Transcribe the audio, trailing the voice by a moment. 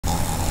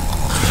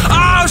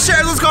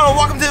Sharers, what's going on?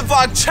 Welcome to the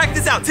vlog. Check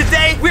this out.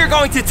 Today, we're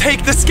going to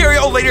take the scary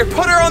old lady,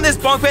 put her on this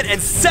bunk bed,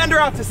 and send her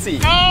out to sea.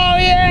 Oh,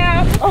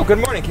 yeah. Oh, good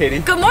morning, Katie.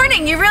 Good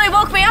morning. You really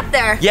woke me up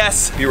there.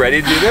 Yes. You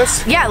ready to do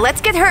this? Yeah, let's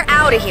get her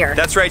out of here.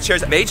 That's right,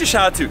 Sharers. Major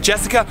shout out to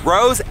Jessica,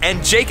 Rose,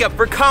 and Jacob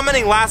for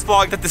commenting last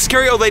vlog that the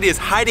scary old lady is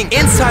hiding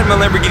inside my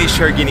Lamborghini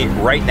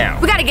Sharagini right now.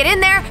 We gotta get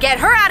in there, get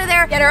her out of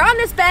there, get her on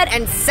this bed,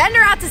 and send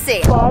her out to sea.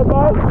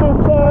 Bye-bye,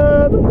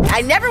 sister.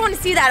 I never want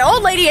to see that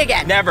old lady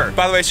again. Never.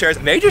 By the way, Sharers,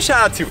 major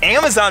shout out to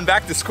Amazon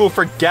Back to School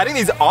for getting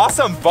these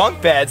awesome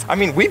bunk beds. I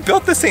mean, we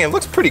built this thing. It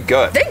looks pretty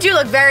good. They do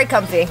look very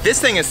comfy.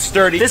 This thing is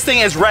sturdy. This thing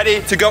is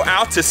ready to go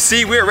out to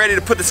sea. We're ready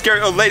to put the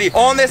scary old lady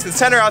on this and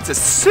send her out to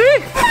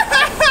sea.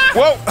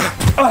 Whoa.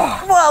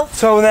 Whoa.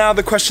 So now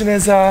the question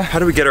is, how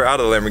do we get her out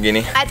of the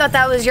Lamborghini? I thought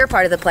that was your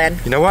part of the plan.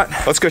 You know what?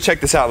 Let's go check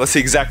this out. Let's see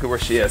exactly where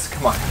she is.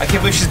 Come on. I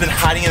can't believe she's been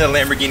hiding in the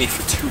Lamborghini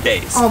for 2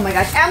 days. Oh my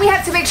gosh. And we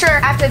have to make sure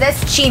after this,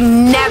 she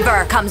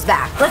never comes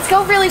back. Let's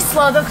go really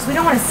slow though, because we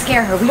don't want to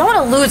scare her. We don't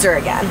want to lose her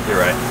again. You're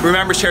right.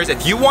 Remember, Sharers,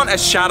 if you want a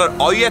shout out,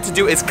 all you have to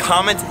do is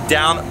comment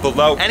down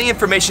below. Any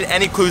information,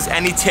 any clues,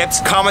 any tips,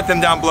 comment them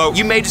down below.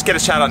 You may just get a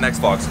shout out next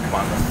vlog, so come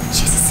on.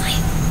 She's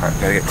asleep. All right,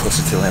 we gotta get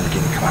closer to the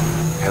Lamborghini. Come on.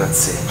 Okay, let's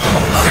see.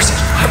 Oh, there's it.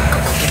 Go,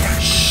 get down.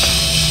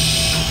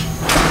 Shh.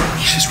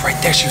 She's right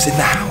there. She was in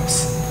the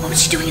house. What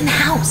was she doing in the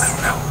house? I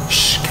don't know.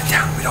 Shh, get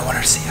down. We don't want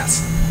her to see us.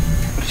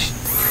 What is she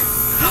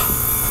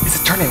doing? Is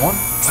it turning on?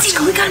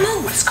 Steven, we gotta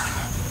move. What is going on?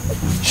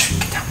 Shh,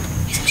 get down.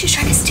 You think she's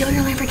trying to steal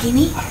your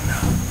Lamborghini? I don't know.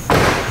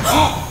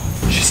 Oh,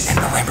 she's in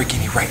the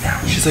Lamborghini right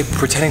now. She's like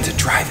pretending to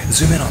drive it.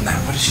 Zoom in on that.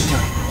 What is she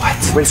doing? What?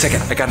 Wait a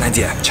second. I got an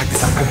idea. Check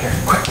this out. Come here.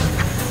 Quick.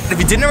 If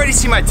you didn't already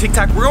see my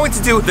TikTok, we're going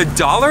to do the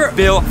dollar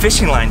bill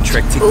fishing line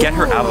trick to get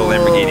her out of the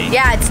Lamborghini.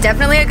 Yeah, it's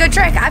definitely a good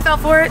trick. I fell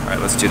for it. All right,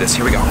 let's do this.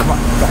 Here we go. Come on.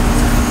 Go.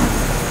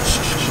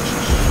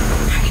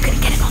 How are you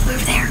gonna get it all the way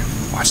over there?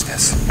 Watch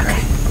this.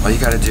 Ready? All you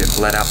gotta do is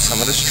let out some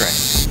of the string.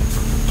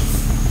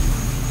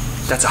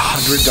 That's a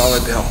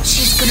 $100 bill.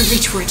 She's gonna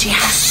reach for it. She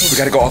has to. We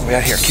gotta go all the way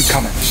out here. Keep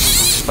coming.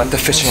 Let the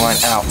fishing line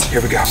out.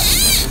 Here we go.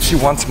 She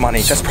wants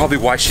money. That's probably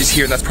why she's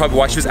here, and that's probably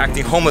why she was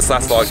acting homeless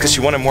last vlog, because she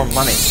wanted more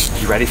money.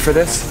 You ready for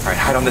this? All right,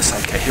 hide on this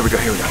side. Okay, here we go,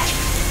 here we go.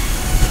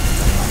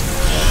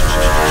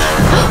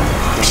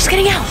 She's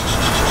getting out.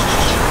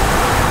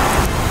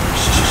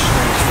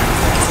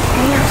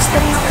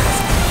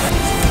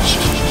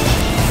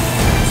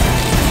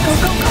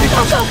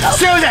 Go.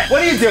 Susan,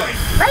 what are you doing?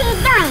 What are you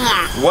doing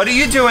here? What are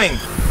you doing?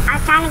 I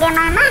was trying to get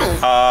my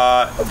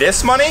money.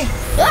 This money?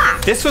 Yeah.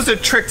 This was a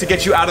trick to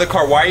get you out of the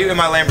car. Why are you in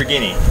my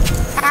Lamborghini?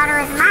 I thought it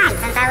was mine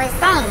since I was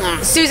staying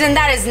here. Susan,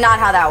 that is not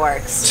how that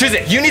works.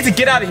 Susan, you need to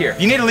get out of here.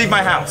 You need to leave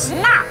my house.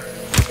 No.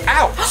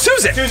 Ow!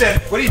 Susan! Susan,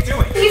 what are you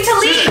doing? You need to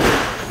leave.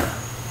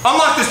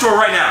 Unlock this door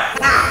right now.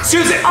 No.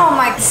 Susan! Oh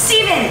my,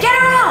 Steven, get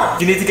her out.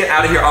 You need to get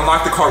out of here.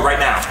 Unlock the car right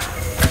now.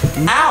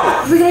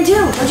 Ow! What are we gonna do?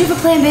 Don't you have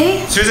a plan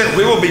B? Susan,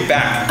 we will be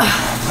back.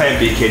 Plan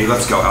B, Katie.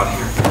 Let's go out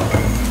here.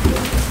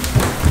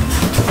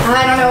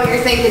 I don't know what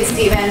you're thinking,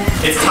 Steven.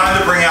 It's time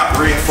to bring out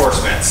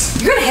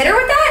reinforcements. You're gonna hit her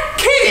with that?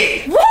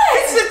 Katie! What?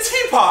 It's the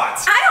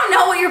teapot! I don't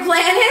know what your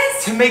plan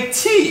is. To make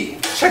tea.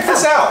 Check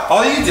this out.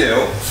 All you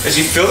do is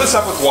you fill this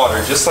up with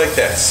water just like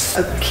this.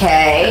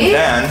 Okay.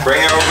 Then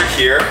bring it over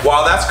here.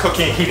 While that's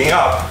cooking and heating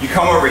up, you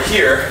come over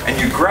here and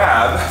you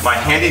grab my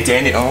handy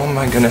dandy, oh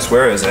my goodness,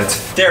 where is it?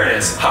 There it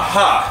is.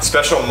 Haha.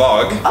 Special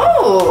mug.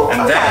 Oh,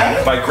 And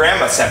then my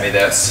grandma sent me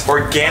this.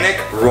 Organic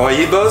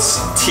rooibos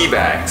tea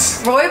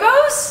bags.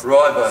 Rooibos?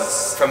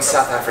 Rooibos from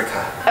South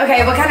Africa.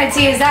 Okay, what kind of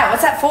tea is that?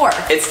 What's that for?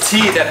 It's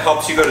tea that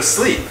helps you go to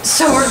sleep.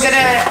 So we're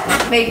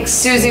gonna make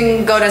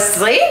Susan go to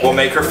sleep? We'll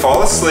make her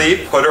fall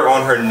asleep, put her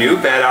on her new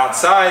bed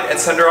outside, and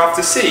send her off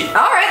to sea.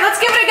 All right, let's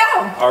give it a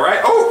go. All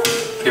right. Oh,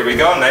 here we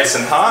go. Nice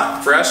and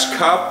hot. Fresh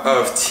cup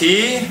of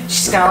tea.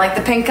 She's gonna like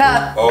the pink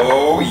cup.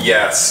 Oh,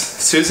 yes.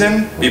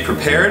 Susan, be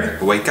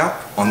prepared. Wake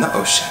up on the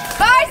ocean.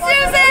 Bye,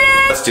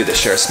 Susan! Let's do this,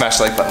 Share. Smash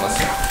the like button. Let's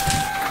go.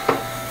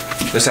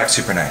 This acts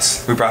super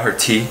nice. We brought her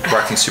tea. We're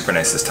acting super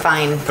nice this time.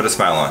 Fine. Put a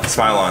smile on.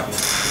 Smile on.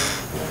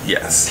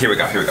 Yes. Here we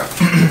go. Here we go.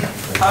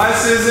 Hi,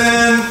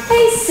 Susan.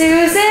 Hey,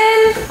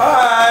 Susan.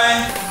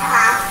 Hi.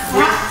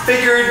 We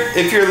figured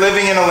if you're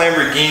living in a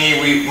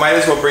Lamborghini, we might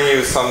as well bring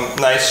you some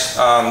nice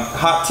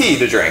hot tea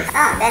to drink.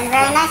 Oh, that's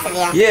very nice of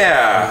you.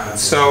 Yeah.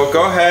 So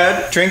go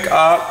ahead, drink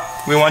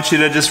up. We want you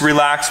to just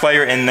relax while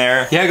you're in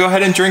there. Yeah, go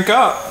ahead and drink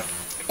up.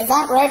 Is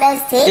that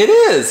rooibos tea? It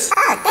is.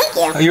 Oh, thank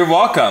you. You're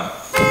welcome.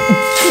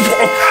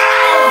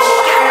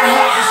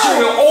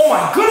 Oh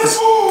my goodness.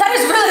 That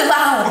is really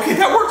loud. Okay,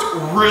 that worked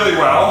really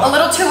well. A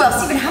little too well.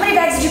 Steven, how many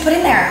bags did you put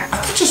in there? I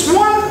think just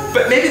one,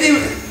 but maybe they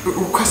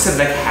requested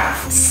like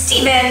half.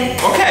 Steven.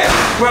 Okay,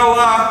 well,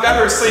 got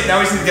her asleep. Now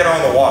we just need to get her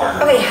on the water.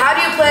 Okay, how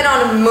do you plan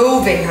on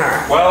moving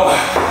her? Well,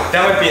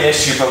 that might be an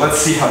issue, but let's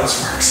see how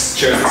this works.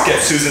 Cheers, let's get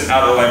Susan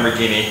out of the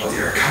Lamborghini. Oh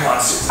dear, come on,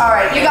 Susan. All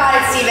right, you got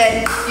it,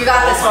 Steven. You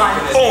got this one.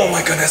 Oh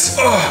my goodness.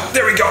 Oh,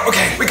 there we go.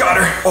 Okay, we got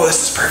her. Oh,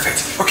 this is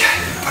perfect. Okay,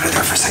 put her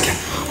there for a second.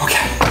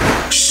 Okay.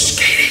 Shh,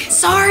 Katie.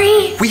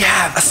 Sorry. We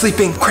have a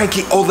sleeping,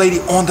 cranky old lady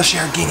on the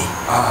Sharagini.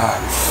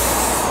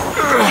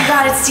 You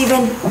got it,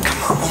 Steven.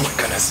 Come on, oh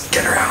my goodness.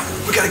 Get her out.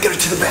 We gotta get her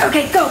to the bed.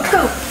 Okay, go.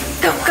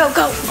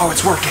 Oh,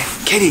 it's working.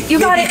 Katie, you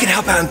got it. You can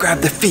help out and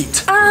grab the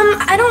feet.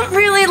 I don't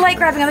really like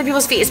grabbing other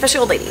people's feet, especially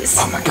old ladies.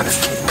 Oh my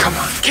goodness, Katie, come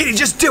on. Katie,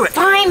 just do it.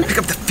 Fine. Pick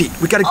up the feet.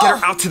 We gotta get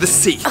her out to the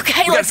sea.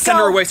 Okay, we gotta send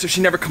her away so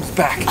she never comes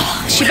back.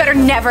 She better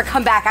never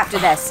come back after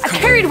this. I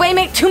carried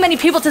way too many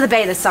people to the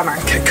bay this summer.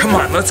 Okay, come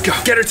on, let's go.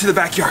 Get her to the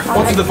backyard.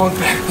 Onto the bunk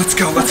bed. Let's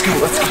go.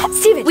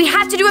 Steven, we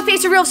have to do a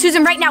face reveal of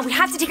Susan right now. We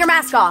have to take her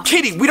mask off.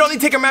 Katie, we don't need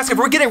to take her mask off.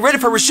 We're getting rid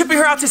of her. We're shipping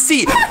her out to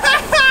sea.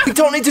 We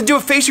don't need to do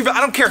a face reveal. I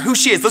don't care who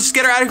she is. Let's just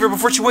get her out of here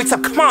before she wakes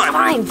up. Come on.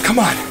 Fine. Come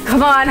on.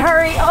 Come on,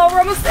 hurry. Oh, we're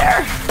almost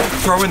there.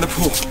 Throw her in the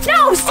pool.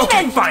 No, Steven.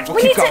 Okay, fine.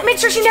 We need to make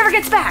sure she never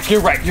gets back.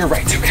 You're right.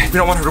 Okay. We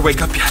don't want her to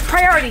wake up yet.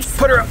 Priorities.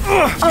 Put her up.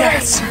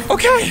 Yes. Right.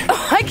 Okay.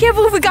 Oh, I can't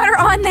believe we got her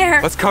on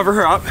there. Let's cover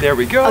her up. There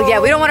we go. Oh,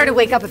 yeah, we don't want her to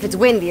wake up if it's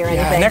windy or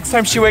anything. Next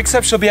time she wakes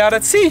up, she'll be out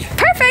at sea.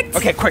 Perfect.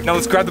 Okay, quick. Now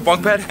let's grab the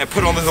bunk bed and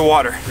put it under the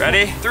water.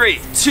 Ready? 3,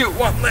 2,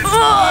 1, let's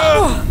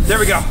go. There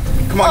we go.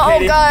 Come on,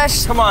 Katie. Oh,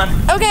 gosh. Come on.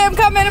 Okay, I'm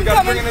coming. You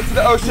gotta bring it into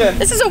the ocean.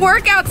 This is a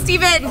workout,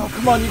 Steven. Oh,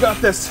 come on, you got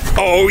this.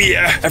 Oh,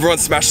 yeah. Everyone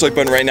smash the like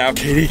button right now.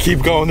 Katie,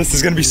 keep going. This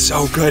is gonna be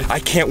so good. I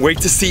can't wait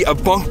to see a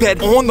bunk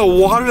bed on the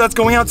water that's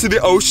going out to the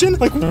ocean.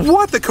 Like,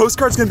 what? The Coast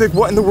Guard's gonna be like,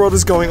 what in the world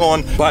is going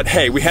on? But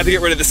hey, we had to get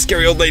rid of the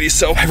scary old lady,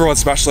 so everyone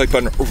smash the like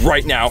button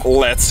right now.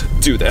 Let's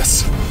do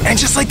this. And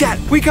just like that,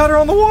 we got her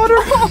on the water.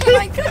 Oh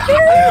my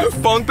goodness.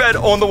 Bunk bed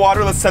on the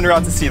water. Let's send her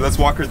out to sea. Let's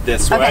walk her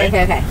this way.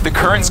 Okay. The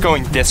current's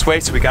going this way,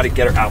 so we gotta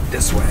get her out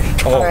this way.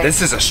 Oh, right. This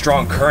is a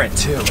strong current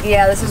too.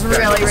 Yeah, this is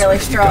really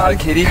strong. You got it,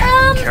 Katie.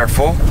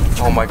 Careful.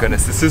 Oh my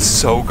goodness, this is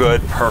so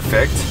good.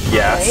 Perfect.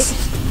 Yes.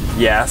 Okay.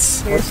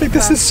 Yes. I think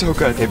this is so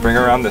good. Okay, bring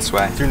her around this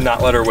way. Do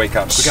not let her wake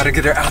up. We gotta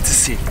get her out to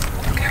sea.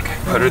 Okay.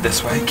 Put her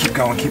this way. Keep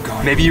going.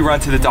 Maybe you run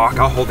to the dock.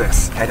 I'll hold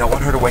this. I don't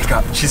want her to wake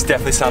up. She's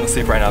definitely sound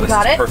asleep right now. This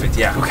is perfect.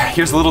 Yeah. Okay,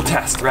 here's a little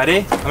test.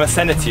 Ready? I'm gonna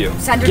send it to you.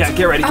 Send her to me?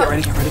 Get ready.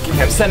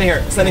 I'm sending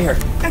her.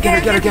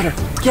 Okay, Get her.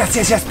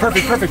 Yes.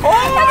 Perfect. Oh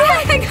my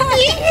God.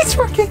 It's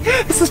working.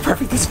 This is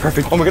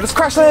perfect. Oh my goodness,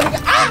 crash landing.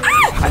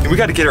 I think we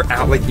gotta get her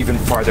out like even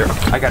farther.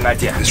 I got an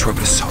idea. This rope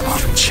is so long.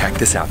 Check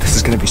this out. This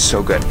is gonna be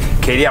so good.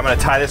 Katie, I'm gonna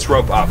tie this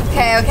rope up.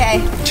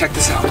 Okay. Check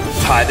this out.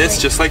 Tie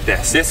this just like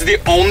this. This is the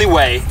only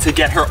way to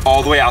get her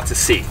all the way out to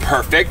sea.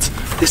 Perfect.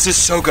 This is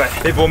so good.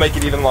 Maybe we'll make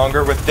it even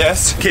longer with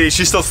this. Katie,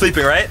 she's still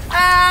sleeping, right?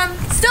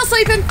 Still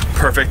sleeping.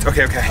 Perfect.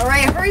 Okay. All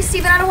right, hurry,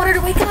 Steven. I don't want her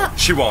to wake up.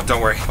 She won't,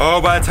 don't worry.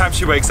 Oh, by the time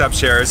she wakes up,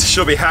 Shares,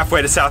 she'll be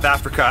halfway to South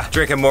Africa,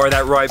 drinking more of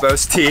that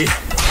rooibos tea.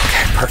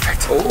 Okay,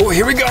 perfect. Oh,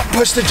 here we go.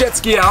 Push the jet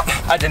ski out.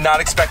 I did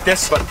not expect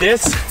this, but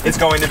this is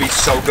going to be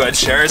so good,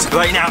 Shares.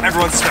 Right now,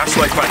 everyone smash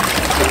the like button.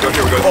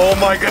 Here we go. Oh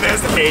my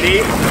goodness,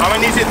 Katie. I'm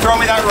gonna need you to throw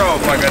me that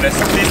rope. Oh my goodness.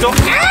 Please don't.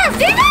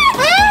 Steven!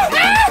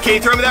 Katie,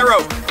 throw me that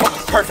rope.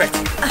 Oh, perfect.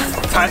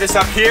 Tie this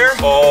up here.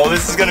 Oh,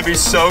 this is gonna be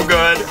so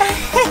good.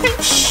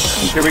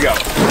 Here we go.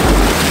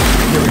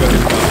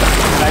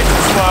 Nice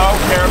and slow,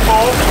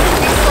 careful.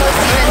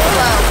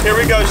 Here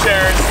we go,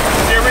 Sharon.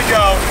 Here we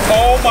go.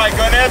 Oh my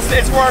goodness,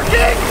 it's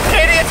working.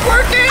 Katie, it's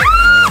working.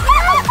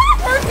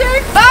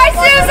 Bye,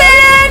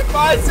 Susan.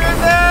 Bye,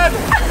 Susan.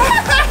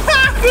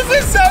 This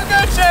is so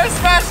good, Sharon.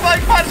 Smash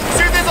like button.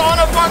 Susan's on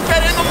a bunk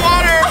bed in the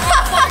water.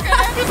 Oh my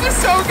goodness, this is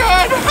so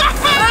good.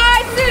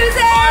 Bye, Susan.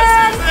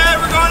 Bye,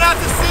 Susan. We're going out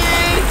to sea.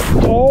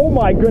 Oh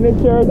my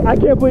goodness, Sharon. I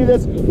can't believe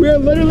this. We are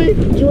literally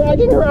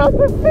dragging her out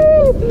to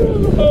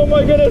sea. Oh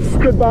my goodness.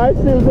 Goodbye,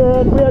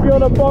 Susan. We have you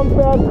on a bunk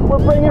bed. We're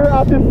bringing her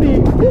out to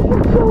sea. This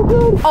is so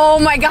good. Oh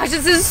my gosh,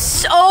 this is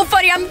so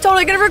funny. I'm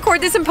totally gonna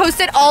record this and post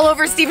it all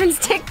over Steven's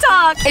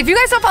TikTok. If you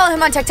guys don't follow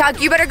him on TikTok,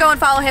 you better go and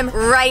follow him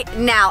right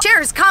now.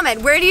 Shares,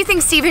 comment, where do you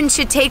think Steven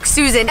should take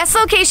Susan? This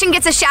location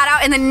gets a shout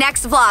out in the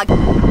next vlog.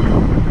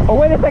 Oh,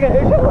 wait a second.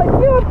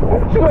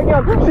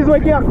 She's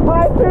waking up.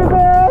 Hi,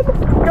 Susan.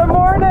 Good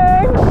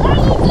morning. Why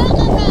are you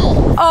taking me?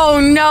 Oh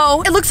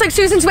no, it looks like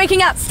Susan's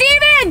waking up.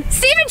 Steven,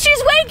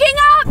 she's waking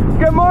up.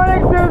 Good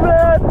morning,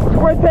 Susan.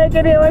 We're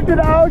taking you into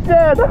the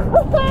ocean.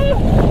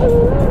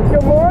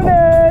 Good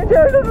morning.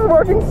 This is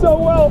working so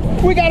well.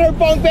 We got her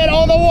bunk bed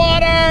on the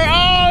water.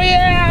 Oh,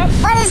 yeah.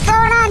 What is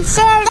going on,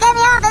 Sharon? Get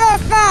me off of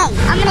this thing.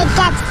 I'm gonna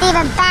get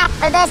Steven back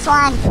for this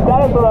one.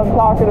 That is what I'm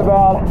talking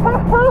about.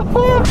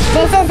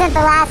 This isn't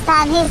the last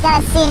time he's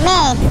gonna see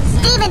me.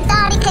 Steven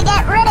thought he could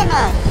get rid of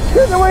me.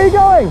 Susan, where are you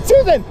going?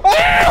 Susan!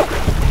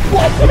 Ah!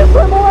 What? She just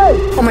swam away!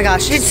 Oh my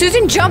gosh, did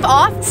Susan jump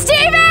off?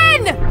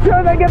 Steven!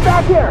 Susan, get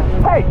back here!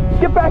 Hey,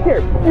 get back here!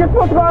 You're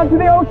supposed to go out into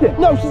the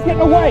ocean! No, she's getting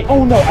away!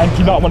 Oh no, I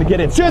do not want to get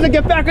in. Susan,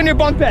 get back on your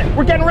bunk bed!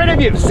 We're getting rid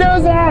of you!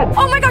 Susan!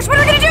 Oh my gosh, what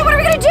are we gonna do? What are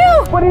we gonna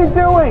do? What are you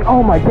doing?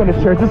 Oh my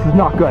goodness, Sharon, this is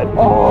not good.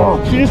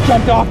 Oh, she just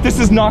jumped off. This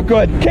is not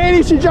good.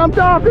 Katie, she jumped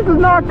off. This is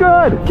not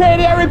good.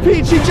 Katie, I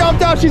repeat, she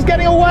jumped off. She's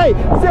getting away.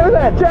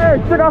 Susan,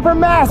 Sharon, she took off her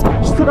mask.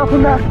 She took off her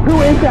mask.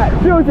 Who is that?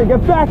 Susan,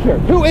 get back here.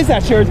 Who is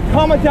that, Sharon?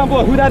 Comment down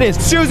below who that is.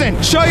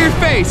 Susan, show your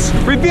face.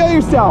 Reveal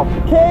yourself.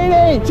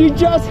 Katie, she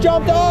just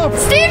jumped off.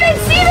 Steven,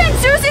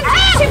 Susan,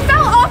 she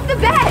fell off the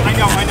bed.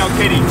 I know,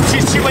 Katie.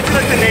 She went to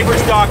like the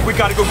neighbor's dog. We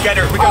gotta go get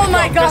her. We gotta oh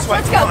my gosh,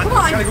 let's go. Come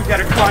on. We gotta go get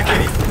her. Come on,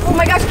 Katie. Oh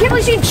my gosh, I can't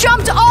believe she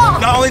jumped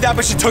off. Not only that,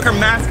 but she took her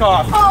mask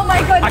off. Oh my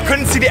goodness. I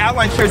couldn't see the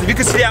outline, Sharers. If you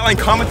could see the outline,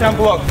 comment down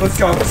below. Let's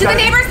go. To the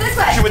neighbors this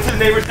way. She went to the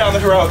neighbors down the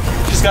road.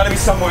 She's gotta be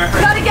somewhere.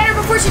 We gotta get her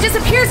before she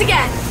disappears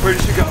again. Where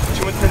did she go?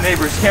 She went to the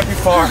neighbors. Can't be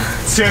far.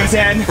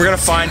 Susan, we're gonna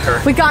find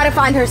her. We gotta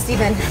find her,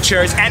 Steven.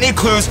 Sharers, any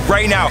clues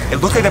right now? It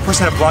looked like that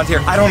person had blonde hair.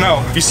 I don't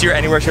know. If you see her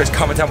anywhere, Sharers,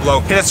 comment down below.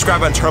 Hit that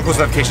subscribe button, turn on post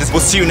notifications.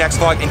 We'll see you next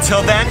vlog.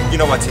 Until then, you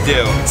know what to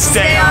do.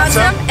 Stay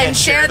awesome and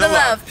share the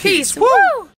love. Peace. Woo!